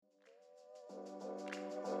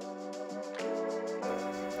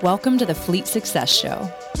Welcome to the Fleet Success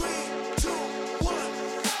Show.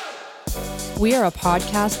 We are a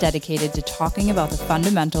podcast dedicated to talking about the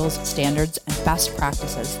fundamentals, standards, and best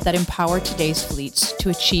practices that empower today's fleets to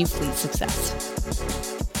achieve fleet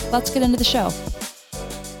success. Let's get into the show.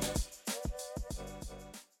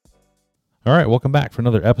 All right, welcome back for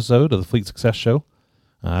another episode of the Fleet Success Show.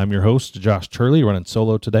 I'm your host, Josh Turley, running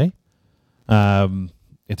solo today. And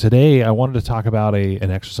today I wanted to talk about an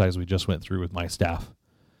exercise we just went through with my staff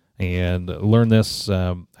and learn this.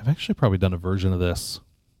 I've actually probably done a version of this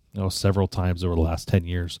several times over the last 10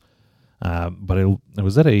 years. But I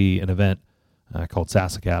was at an event called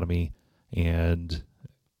SaaS Academy and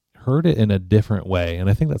heard it in a different way. And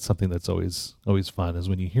I think that's something that's always fun, is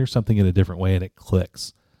when you hear something in a different way and it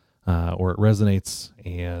clicks or it resonates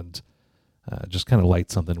and just kind of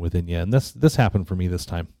lights something within you. And this happened for me this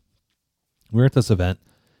time. We were at this event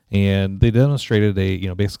and they demonstrated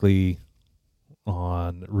basically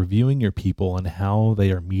on reviewing your people and how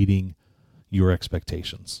they are meeting your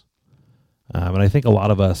expectations. And I think a lot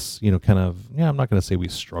of us, I'm not going to say we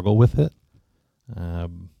struggle with it,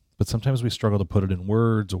 but sometimes we struggle to put it in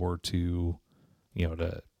words or to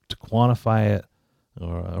quantify it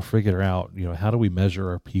or figure out, how do we measure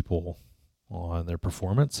our people on their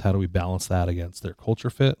performance? How do we balance that against their culture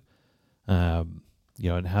fit? And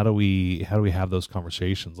how do we have those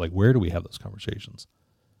conversations? Like, where do we have those conversations?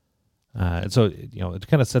 And so, to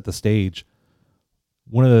kind of set the stage,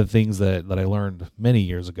 one of the things that I learned many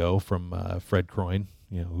years ago from Fred Croyne,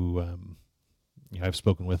 who I've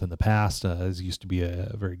spoken with in the past, he used to be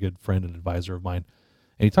a very good friend and advisor of mine.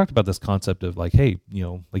 And he talked about this concept of like, hey,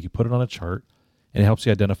 like you put it on a chart and it helps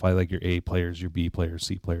you identify like your A players, your B players,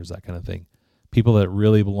 C players, that kind of thing. People that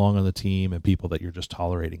really belong on the team and people that you're just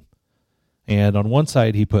tolerating. And on one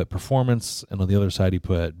side, he put performance, and on the other side, he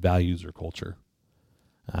put values or culture.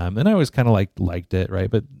 And I always kind of liked it, right?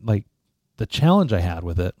 But like the challenge I had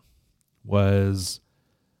with it was,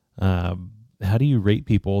 how do you rate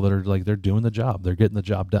people that are like, they're doing the job, they're getting the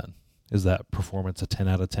job done? Is that performance a 10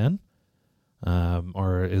 out of 10?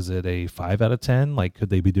 Or is it a 5 out of 10? Like, could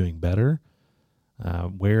they be doing better?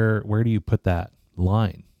 Where do you put that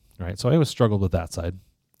line, right? So I always struggled with that side.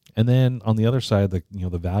 And then on the other side, the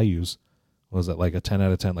values, was it like a 10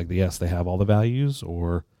 out of 10? Like, yes, they have all the values,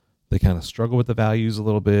 or they kind of struggle with the values a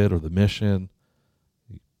little bit, or the mission.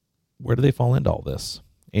 Where do they fall into all this?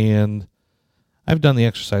 And I've done the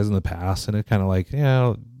exercise in the past, and it kind of like,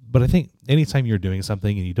 but I think anytime you're doing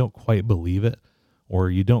something and you don't quite believe it, or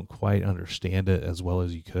you don't quite understand it as well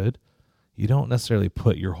as you could, you don't necessarily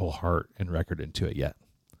put your whole heart and record into it yet.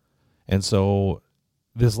 And so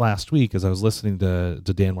this last week, as I was listening to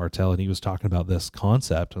Dan Martell, and he was talking about this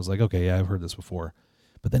concept, I was like, okay, yeah, I've heard this before.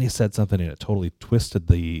 But then he said something and it totally twisted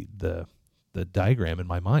the diagram in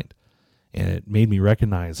my mind. And it made me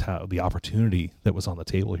recognize how the opportunity that was on the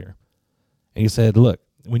table here. And he said, look,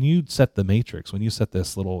 when you set the matrix, when you set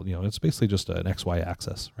this little, it's basically just an XY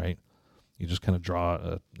axis, right? You just kind of draw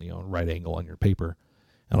a right angle on your paper.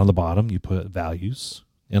 And on the bottom, you put values.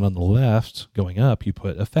 And on the left, going up, you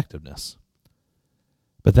put effectiveness.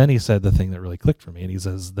 But then he said the thing that really clicked for me, and he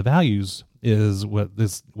says the values is what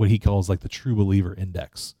he calls like the true believer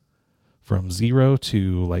index, from 0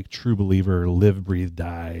 to like true believer, live, breathe,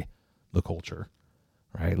 die, the culture,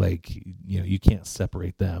 right? Like, you can't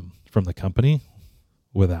separate them from the company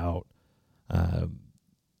without,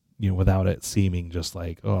 without it seeming just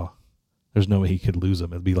like, oh, there's no way he could lose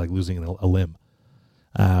them. It'd be like losing a limb.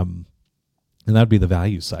 And that'd be the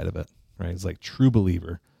value side of it, right? It's like true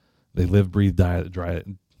believer. They live, breathe, and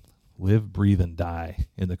die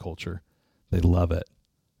in the culture. They love it.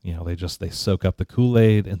 They soak up the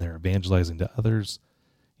Kool-Aid and they're evangelizing to others.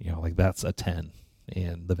 Like that's a 10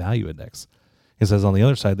 in the value index. It says on the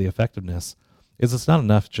other side, the effectiveness is it's not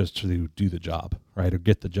enough just to do the job, right? Or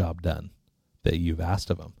get the job done that you've asked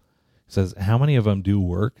of them. It says, how many of them do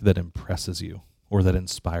work that impresses you or that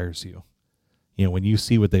inspires you? When you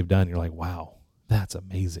see what they've done, you're like, wow, that's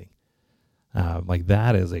amazing. Like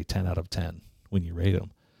that is a 10 out of 10 when you rate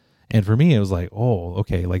them. And for me, it was like, oh,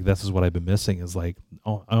 okay, like this is what I've been missing, is like,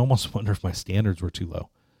 oh, I almost wonder if my standards were too low.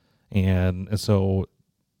 And so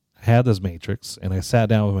I had this matrix and I sat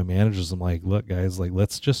down with my managers. I'm like, look guys, like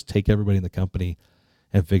let's just take everybody in the company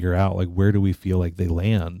and figure out like, where do we feel like they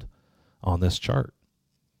land on this chart?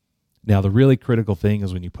 Now, the really critical thing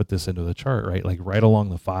is when you put this into the chart, right? Like right along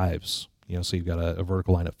the 5s, so you've got a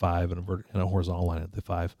vertical line at 5 and a horizontal line at the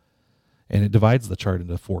 5. And it divides the chart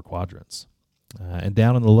into 4 quadrants. And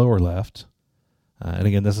down in the lower left, and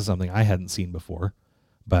again, this is something I hadn't seen before,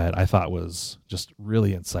 but I thought was just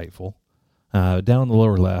really insightful. Down in the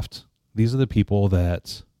lower left, these are the people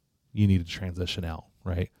that you need to transition out,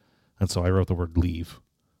 right? And so I wrote the word leave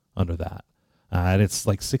under that. And it's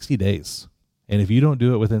like 60 days. And if you don't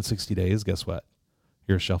do it within 60 days, guess what?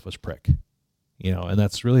 You're a selfish prick. And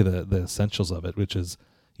that's really the essentials of it, which is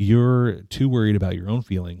you're too worried about your own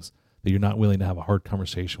feelings that you're not willing to have a hard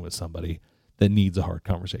conversation with somebody that needs a hard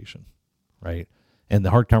conversation, right? And the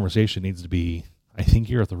hard conversation needs to be, I think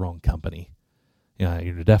you're at the wrong company.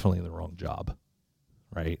 You're definitely in the wrong job,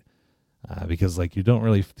 right? Because like you don't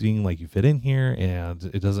really feel like you fit in here, and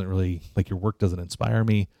it doesn't really, like your work doesn't inspire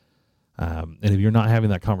me. And if you're not having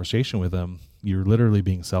that conversation with them, you're literally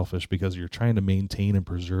being selfish because you're trying to maintain and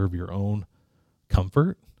preserve your own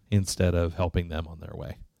comfort instead of helping them on their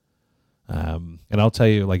way. And I'll tell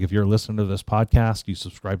you, like, if you're listening to this podcast, you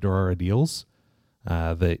subscribe to our ideals,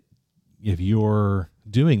 that if you're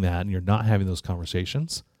doing that and you're not having those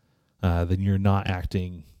conversations, then you're not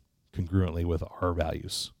acting congruently with our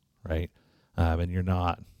values, right? And you're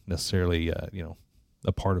not necessarily,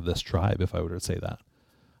 a part of this tribe, if I were to say that.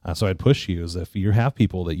 So I'd push you is if you have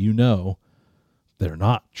people that they're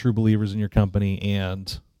not true believers in your company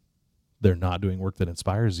and they're not doing work that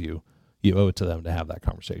inspires you, you owe it to them to have that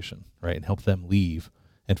conversation, right? And help them leave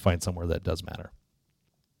and find somewhere that does matter.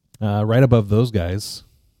 Right above those guys,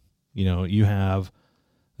 you have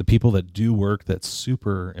the people that do work that's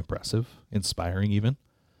super impressive, inspiring even,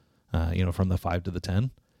 from the 5 to the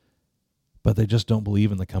 10, but they just don't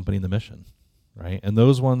believe in the company and the mission, right? And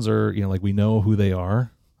those ones are, like we know who they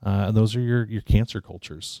are, and those are your cancer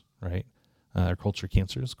cultures, right? Culture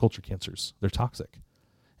cancers. They're toxic.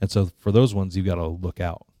 And so for those ones, you've got to look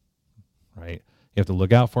out, right? You have to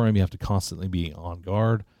look out for them. You have to constantly be on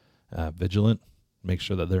guard, vigilant, make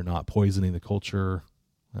sure that they're not poisoning the culture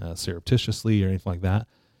surreptitiously or anything like that.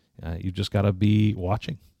 You just got to be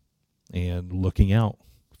watching and looking out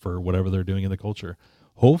for whatever they're doing in the culture.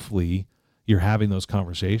 Hopefully, you're having those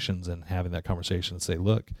conversations and having that conversation and say,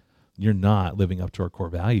 look, you're not living up to our core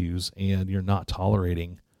values and you're not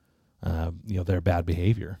tolerating their bad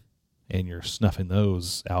behavior, and you're snuffing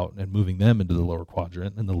those out and moving them into the lower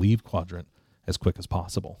quadrant and the leave quadrant as quick as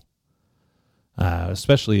possible.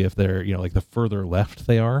 Especially if they're, like the further left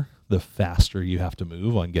they are, the faster you have to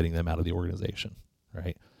move on getting them out of the organization,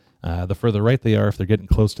 right? The further right they are, if they're getting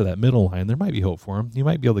close to that middle line, there might be hope for them. You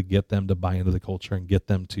might be able to get them to buy into the culture and get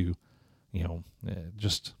them to,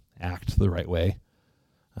 just act the right way,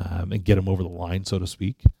 and get them over the line, so to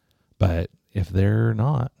speak. But if they're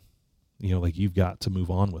not, you've got to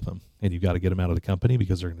move on with them, and you've got to get them out of the company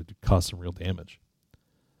because they're going to cause some real damage.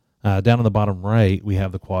 Down on the bottom right, we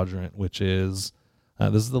have the quadrant, which is,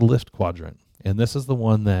 this is the lift quadrant. And this is the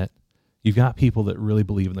one that you've got people that really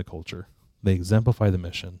believe in the culture. They exemplify the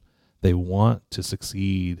mission. They want to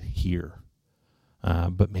succeed here.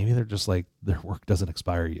 But maybe they're just like, their work doesn't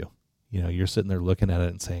inspire you. You're sitting there looking at it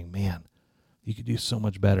and saying, man, you could do so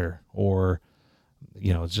much better. Or,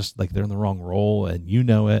 it's just like they're in the wrong role and you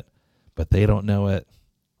know it, but they don't know it,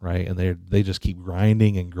 right? And they just keep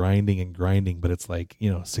grinding and grinding and grinding, but it's like,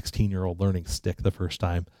 16-year-old learning stick the first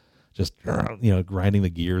time, just, grinding the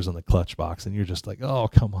gears on the clutch box, and you're just like, oh,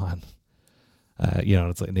 come on.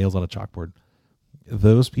 It's like nails on a chalkboard.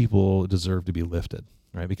 Those people deserve to be lifted,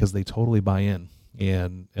 right? Because they totally buy in,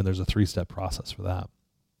 and there's a 3-step process for that.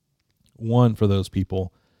 One, for those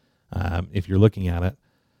people, if you're looking at it,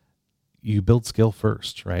 you build skill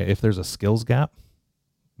first, right? If there's a skills gap,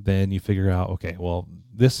 then you figure out, okay, well,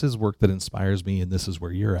 this is work that inspires me and this is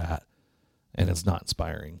where you're at, and it's not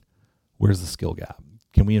inspiring. Where's the skill gap?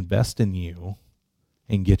 Can we invest in you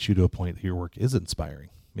and get you to a point that your work is inspiring?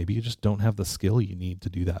 Maybe you just don't have the skill you need to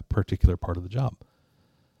do that particular part of the job.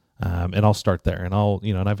 And I'll start there, and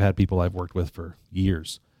and I've had people I've worked with for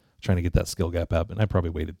years trying to get that skill gap up, and I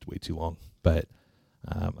probably waited way too long, but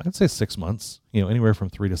I'd say 6 months, anywhere from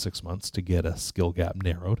 3 to 6 months to get a skill gap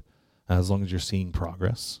narrowed. As long as you're seeing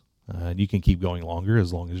progress, and you can keep going longer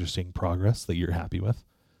as long as you're seeing progress that you're happy with.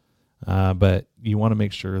 But you want to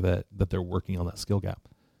make sure that they're working on that skill gap.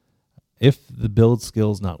 If the build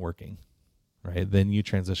skill is not working, right, then you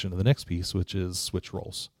transition to the next piece, which is switch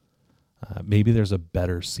roles. Maybe there's a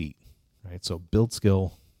better seat, right? So build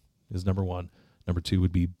skill is number 1. Number 2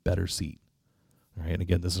 would be better seat. All right, and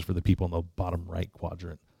again, this is for the people in the bottom right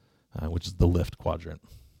quadrant, which is the lift quadrant.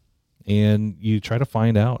 And you try to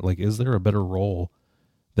find out, like, is there a better role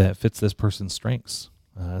that fits this person's strengths?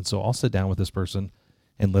 And so I'll sit down with this person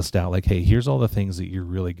and list out, like, hey, here's all the things that you're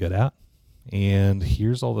really good at, and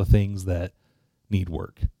here's all the things that need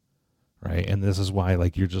work, right? And this is why,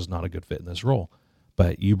 like, you're just not a good fit in this role.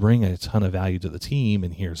 But you bring a ton of value to the team,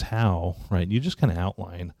 and here's how, right? You just kind of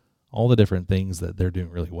outline all the different things that they're doing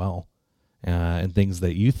really well, and things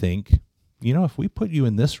that you think, if we put you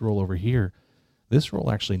in this role over here, this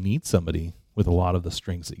role actually needs somebody with a lot of the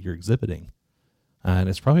strengths that you're exhibiting. And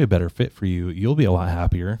it's probably a better fit for you. You'll be a lot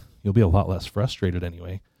happier. You'll be a lot less frustrated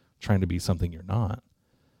anyway, trying to be something you're not.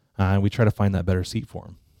 And we try to find that better seat for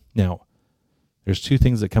them. Now, there's two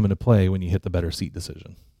things that come into play when you hit the better seat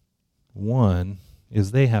decision. One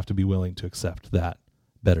is they have to be willing to accept that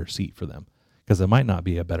better seat for them, because it might not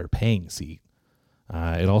be a better paying seat.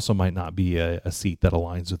 It also might not be a seat that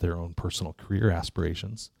aligns with their own personal career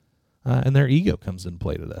aspirations. And their ego comes in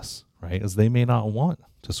play to this, right? As they may not want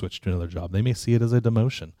to switch to another job. They may see it as a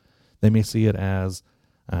demotion. They may see it as,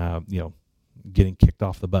 getting kicked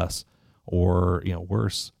off the bus, or,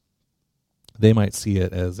 worse, they might see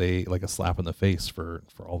it as a slap in the face for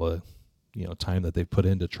all the, time that they've put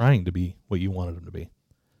into trying to be what you wanted them to be.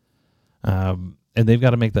 And they've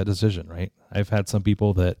got to make that decision, right? I've had some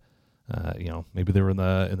people that, maybe they were in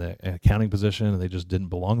the accounting position and they just didn't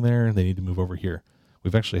belong there and they need to move over here.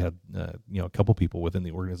 We've actually had, a couple people within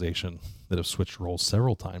the organization that have switched roles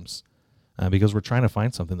several times because we're trying to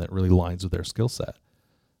find something that really aligns with their skill set.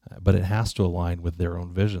 But it has to align with their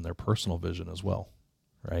own vision, their personal vision as well,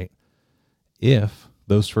 right? If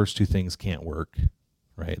those first two things can't work,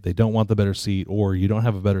 right? They don't want the better seat, or you don't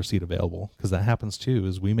have a better seat available, because that happens too,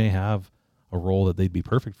 is we may have a role that they'd be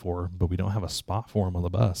perfect for, but we don't have a spot for them on the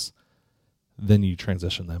bus. Then you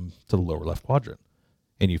transition them to the lower left quadrant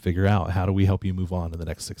and you figure out, how do we help you move on in the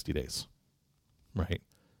next 60 days, right?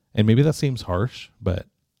 And maybe that seems harsh, but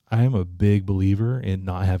I am a big believer in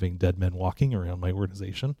not having dead men walking around my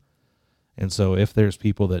organization. And so if there's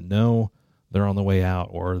people that know they're on the way out,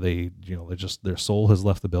 or their soul has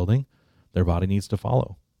left the building, their body needs to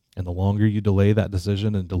follow. And the longer you delay that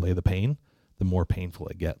decision and delay the pain, the more painful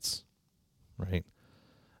it gets, right?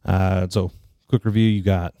 So quick review, you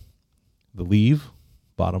got the leave,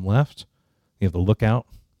 bottom left. You have the lookout,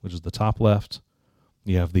 which is the top left.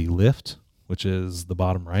 You have the lift, which is the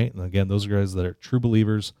bottom right. And again, those are guys that are true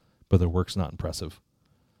believers, but their work's not impressive.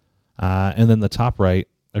 And then the top right,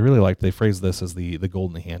 I really like, they phrase this as the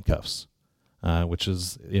golden handcuffs, which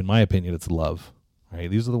is, in my opinion, it's love, right?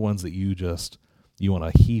 These are the ones that you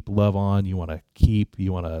want to heap love on, you want to keep,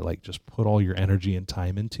 you want to just put all your energy and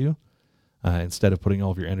time into, instead of putting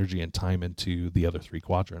all of your energy and time into the other three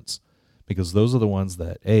quadrants. Because those are the ones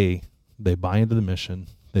that, they buy into the mission,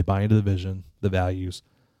 they buy into the vision, the values,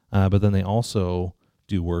 but then they also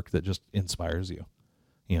do work that just inspires you.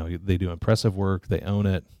 They do impressive work, they own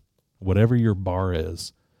it, whatever your bar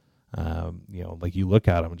is. You look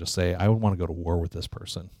at them and just say, I would want to go to war with this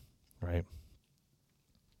person, right?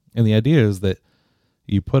 And the idea is that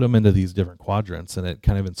you put them into these different quadrants and it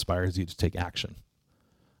kind of inspires you to take action.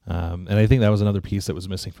 And I think that was another piece that was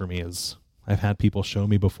missing for me, is I've had people show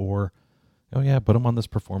me before, put them on this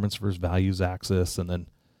performance versus values axis. And then,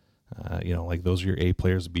 those are your A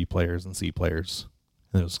players, B players, and C players.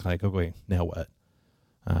 And it was kind of like, okay, now what?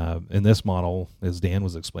 In this model, as Dan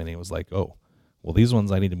was explaining, it was like, oh, well, these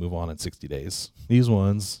ones I need to move on in 60 days. These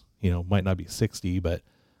ones, might not be 60, but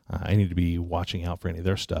I need to be watching out for any of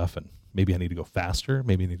their stuff. And maybe I need to go faster.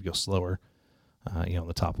 Maybe I need to go slower, on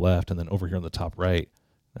the top left. And then over here on the top right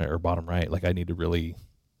or bottom right, I need to really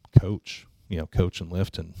coach and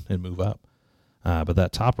lift and move up. But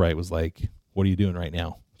that top right was like, what are you doing right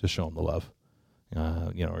now to show them the love?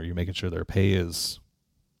 Are you making sure their pay is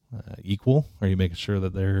equal? Are you making sure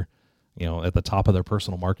that they're, at the top of their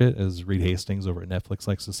personal market, as Reed Hastings over at Netflix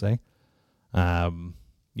likes to say? Are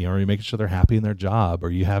you making sure they're happy in their job? Are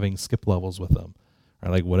you having skip levels with them?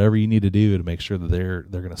 Or whatever you need to do to make sure that they're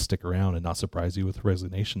going to stick around and not surprise you with a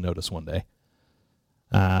resignation notice one day.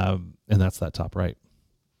 And that's that top right.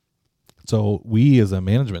 So we as a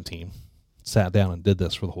management team sat down and did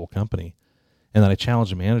this for the whole company. And then I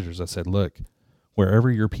challenged the managers. I said, look, wherever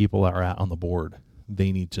your people are at on the board,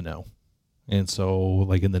 they need to know. And so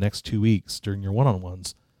in the next 2 weeks during your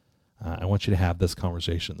one-on-ones, I want you to have this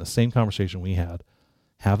conversation, the same conversation we had.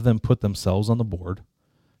 Have them put themselves on the board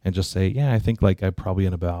and just say, I think I'm probably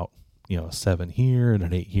in about, a 7 here and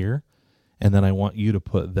an 8 here. And then I want you to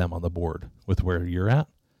put them on the board with where you're at.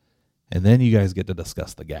 And then you guys get to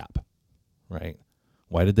discuss the gap, right?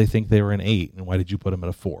 Why did they think they were an 8 and why did you put them at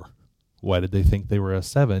a 4? Why did they think they were a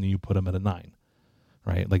 7 and you put them at a 9,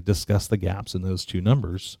 right? Discuss the gaps in those two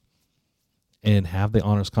numbers and have the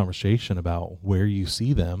honest conversation about where you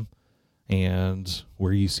see them and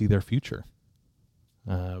where you see their future.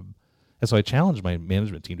 And so I challenged my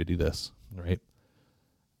management team to do this, right?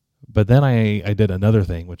 But then I did another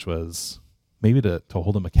thing, which was maybe to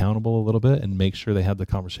hold them accountable a little bit and make sure they had the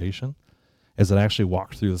conversation, is that I actually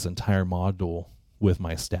walked through this entire module with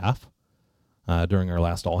my staff during our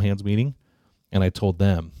last all hands meeting. And I told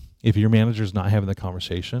them, if your manager's not having the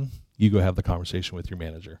conversation, you go have the conversation with your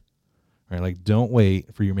manager, right? Like, don't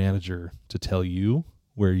wait for your manager to tell you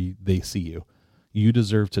where they see you. You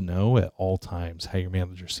deserve to know at all times how your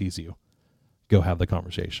manager sees you. Go have the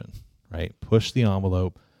conversation, right? Push the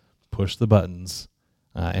envelope, push the buttons,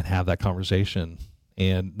 and have that conversation.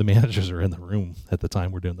 And the managers are in the room at the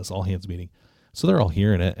time we're doing this all hands meeting. So they're all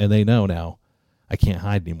hearing it, and they know now, I can't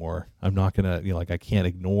hide anymore. I'm not going to, I can't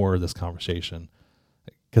ignore this conversation,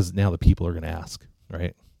 because now the people are going to ask,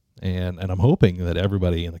 right? And I'm hoping that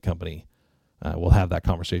everybody in the company will have that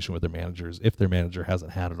conversation with their managers, if their manager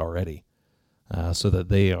hasn't had it already, so that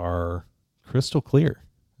they are crystal clear,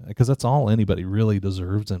 because that's all anybody really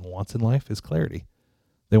deserves and wants in life is clarity.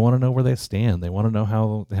 They want to know where they stand. They want to know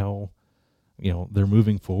how they're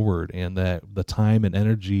moving forward, and that the time and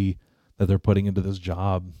energy that they're putting into this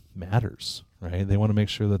job matters, right? They want to make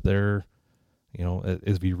sure that they're,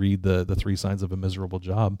 as we read the 3 signs of a miserable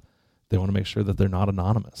job, they want to make sure that they're not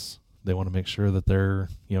anonymous. They want to make sure that they're,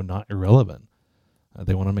 not irrelevant.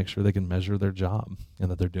 They want to make sure they can measure their job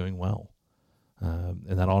and that they're doing well.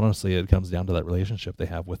 And that honestly, it comes down to that relationship they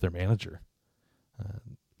have with their manager.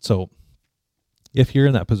 So if you're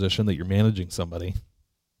in that position that you're managing somebody,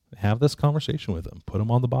 have this conversation with them, put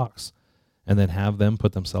them on the box, and then have them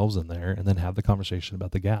put themselves in there, and then have the conversation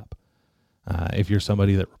about the gap. If you're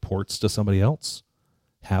somebody that reports to somebody else,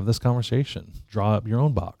 have this conversation, draw up your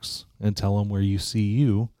own box and tell them where you see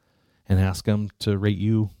you, and ask them to rate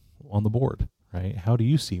you on the board, right? How do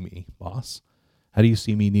you see me, boss? How do you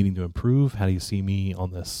see me needing to improve? How do you see me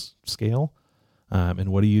on this scale? And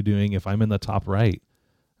what are you doing if I'm in the top right?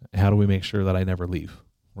 How do we make sure that I never leave,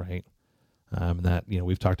 right? And that,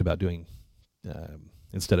 we've talked about doing,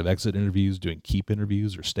 instead of exit interviews, doing keep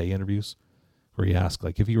interviews or stay interviews, where you ask,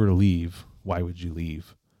 like, if you were to leave, why would you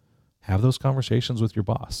leave? Have those conversations with your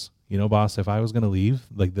boss. Boss, if I was going to leave,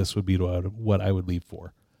 like, this would be what I would leave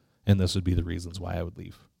for. And this would be the reasons why I would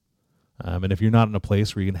leave. And if you're not in a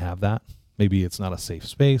place where you can have that, maybe it's not a safe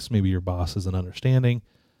space, maybe your boss isn't understanding,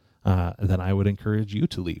 then I would encourage you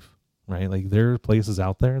to leave, right? Like, there are places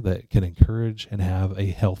out there that can encourage and have a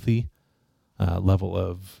healthy level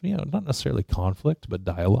of, not necessarily conflict, but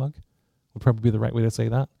dialogue would probably be the right way to say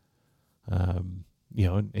that. And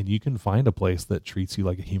you can find a place that treats you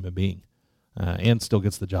like a human being and still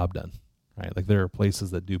gets the job done, right? Like, there are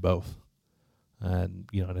places that do both. And,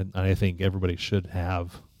 and I think everybody should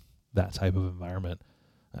have that type of environment,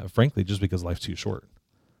 frankly, just because life's too short,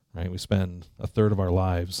 right? We spend a third of our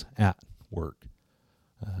lives at work.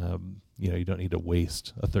 You don't need to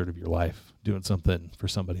waste a third of your life doing something for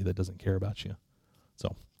somebody that doesn't care about you.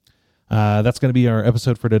 So that's going to be our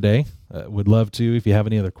episode for today. Would love to, if you have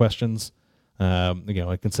any other questions,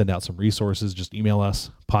 I can send out some resources. Just email us,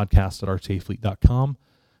 podcast@rtafleet.com.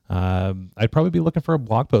 I'd probably be looking for a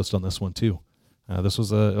blog post on this one too. This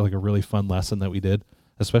was a really fun lesson that we did,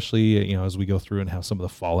 especially, as we go through and have some of the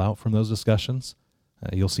fallout from those discussions.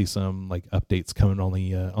 You'll see some updates coming on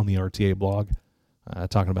the RTA blog,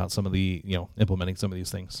 talking about some of the, implementing some of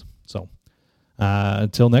these things. So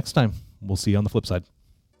until next time, we'll see you on the flip side.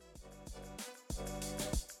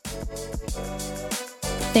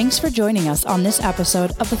 Thanks for joining us on this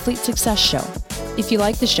episode of the Fleet Success Show. If you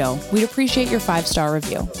like the show, we'd appreciate your 5-star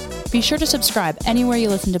review. Be sure to subscribe anywhere you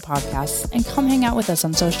listen to podcasts, and come hang out with us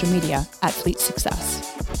on social media @Fleet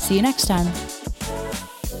Success. See you next time.